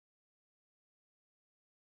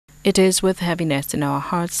It is with heaviness in our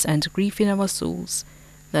hearts and grief in our souls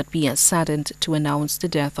that we are saddened to announce the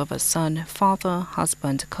death of a son, father,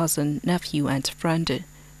 husband, cousin, nephew, and friend,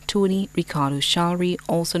 Tony Ricardo Charlery,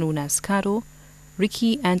 also known as Cado,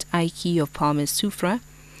 Ricky and Ike of Palmas, Soufrière,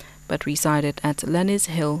 but resided at Lennis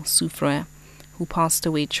Hill, Soufrière, who passed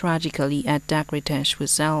away tragically at Dagretesh,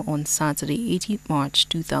 Wazelle on Saturday, 18 March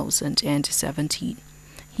 2017.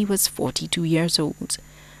 He was 42 years old.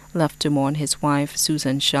 Left to mourn his wife,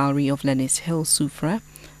 Susan Charlery of Lennis Hill, Soufrière,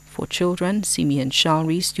 4 children, Simeon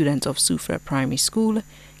Charlery, student of Soufrière Primary School,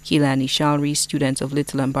 Keilani Charlery, student of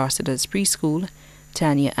Little Ambassadors Preschool,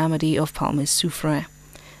 Tanya Amadi of Palmas, Soufrière,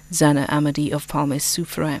 Zana Amadi of Palmas,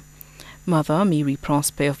 Soufrière, Mother Mary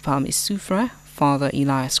Prosper of Palmas, Soufrière, Father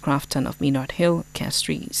Elias Crafton of Minot Hill,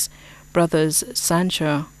 Castries, Brothers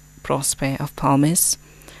Sancha Prosper of Palmas,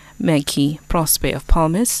 Maggie Prosper of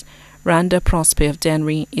Palmas, Randa Prosper of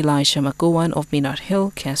Denry, Elisha McGowan of Minot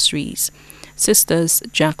Hill, Castries, Sisters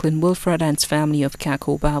Jacqueline Wilfred and family of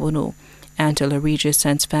Kako Babono, Angela Regis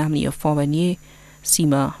and family of Fournier,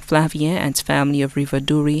 Sima Flavien and family of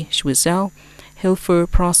Riverduri, Choiseul, Hilfer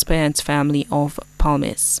Prosper and family of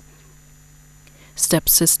Palmas.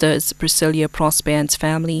 Stepsisters Priscilla Prosper and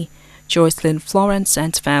family, Joycelyn Florence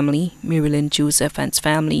and family, Marilyn Joseph and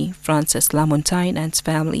family, Frances Lamontagne and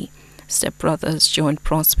family. Stepbrothers John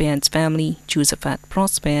Prosper and family, Josephat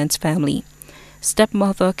Prosper and family.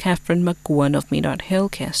 Stepmother Catherine McGowan of Minot Hill,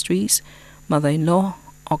 Castries. Mother-in-law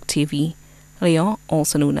Octavie Leon,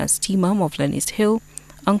 also known as T-Mum of Lennis Hill.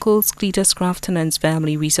 Uncles Cletus Crafton and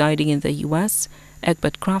family residing in the U.S.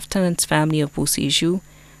 Egbert Crafton and family of Beauséjour.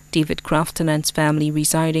 David Crafton and family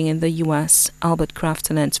residing in the U.S. Albert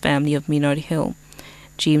Crafton and family of Minot Hill.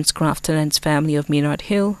 James Crafton and family of Minot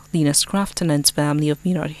Hill, Linus Crafton and family of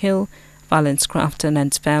Minot Hill, Valence Crafton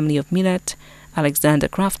and family of Millet, Alexander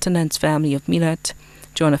Crafton and family of Millet,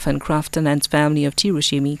 Jonathan Crafton and family of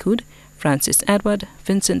Tirushimikud, Francis Edward,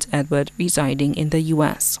 Vincent Edward residing in the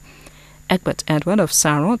U.S. Egbert Edward of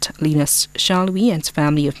Sarot, Linus Charlery and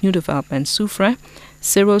family of Nudivab and Soufrière,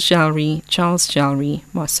 Cyril Charlery, Charles Charlery,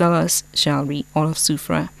 Marcellus Charlery, all of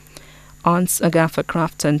Soufrière. Aunts Agatha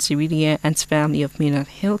Crafton, Cyrilia and family of Minot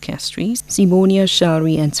Hill, Castries, Simonia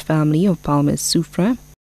Charlery and family of Palmas, Soufrière,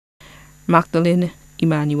 Magdalene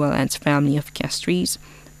Emmanuel and family of Castries,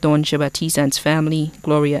 Don Jean-Baptiste and family,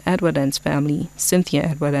 Gloria Edward and family, Cynthia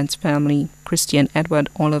Edward and family, Christian Edward,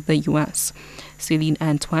 all of the U.S., Céline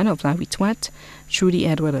Antoine of La Rituette, Trudy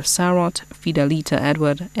Edward of Sarot, Fidelita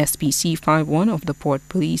Edward, SPC 51 of the Port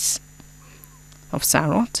Police of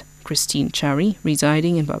Sarot, Christine Cherry,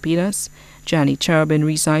 residing in Barbados, Janie Cherubin,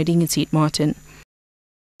 residing in St. Martin,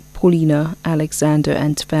 Paulina Alexander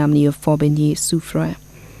and family of Forbigny, Soufrière,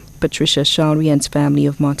 Patricia Charlery and family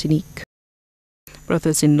of Martinique,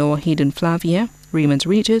 brothers-in-law Hayden Flavia, Raymond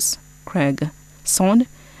Regis, Craig Son,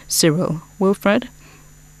 Cyril Wilfred,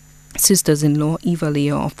 sisters-in-law Eva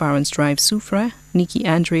Leo of Farrens Drive, Soufrière, Nikki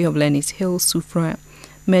Andre of Lennis Hill, Soufrière,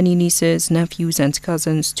 many nieces, nephews and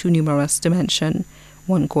cousins too numerous to mention,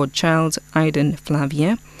 one godchild, Aiden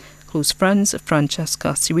Flavia, close friends, Francesca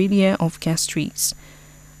Cyrilia of Castries,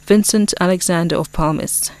 Vincent Alexander of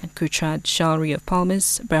Palmas, Gertrude Charlery of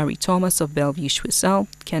Palmas, Barry Thomas of Bellevue, Choiseul,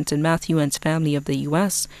 Kenton Matthew and family of the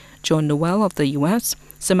U.S., John Noel of the U.S.,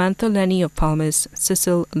 Samantha Lenny of Palmas,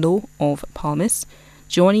 Cecil Lowe of Palmas,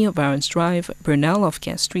 Johnny of Barons Drive, Burnell of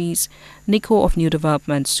Castries, Nico of New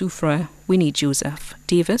Development, Soufrière, Winnie Joseph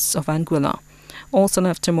Davis of Anguilla. Also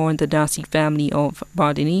left to mourn the Darcy family of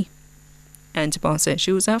Bardini and Barset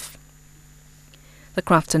Joseph, the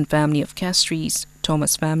Crafton family of Castries,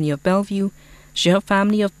 Thomas family of Bellevue, Jean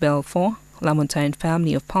family of Belfort, Lamontagne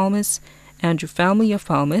family of Palmas, Andrew family of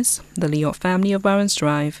Palmas, the Leo family of Barons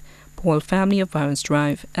Drive, Paul family of Barons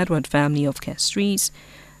Drive, Edward family of Castries,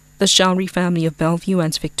 the Charlery family of Bellevue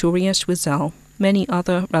and Victoria Choiseul, many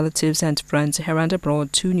other relatives and friends here and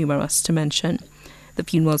abroad too numerous to mention. The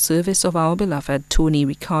funeral service of our beloved Tony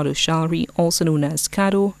Ricardo Charlery, also known as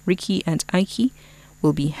Cado, Ricky and Ike,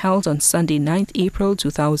 will be held on Sunday 9th April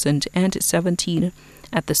 2017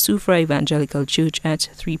 at the Soufrière Evangelical Church at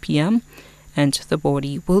 3 p.m. and the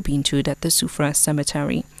body will be interred at the Soufrière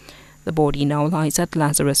Cemetery. The body now lies at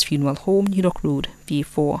Lazarus Funeral Home, New York Road,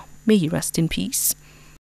 V4. May he rest in peace.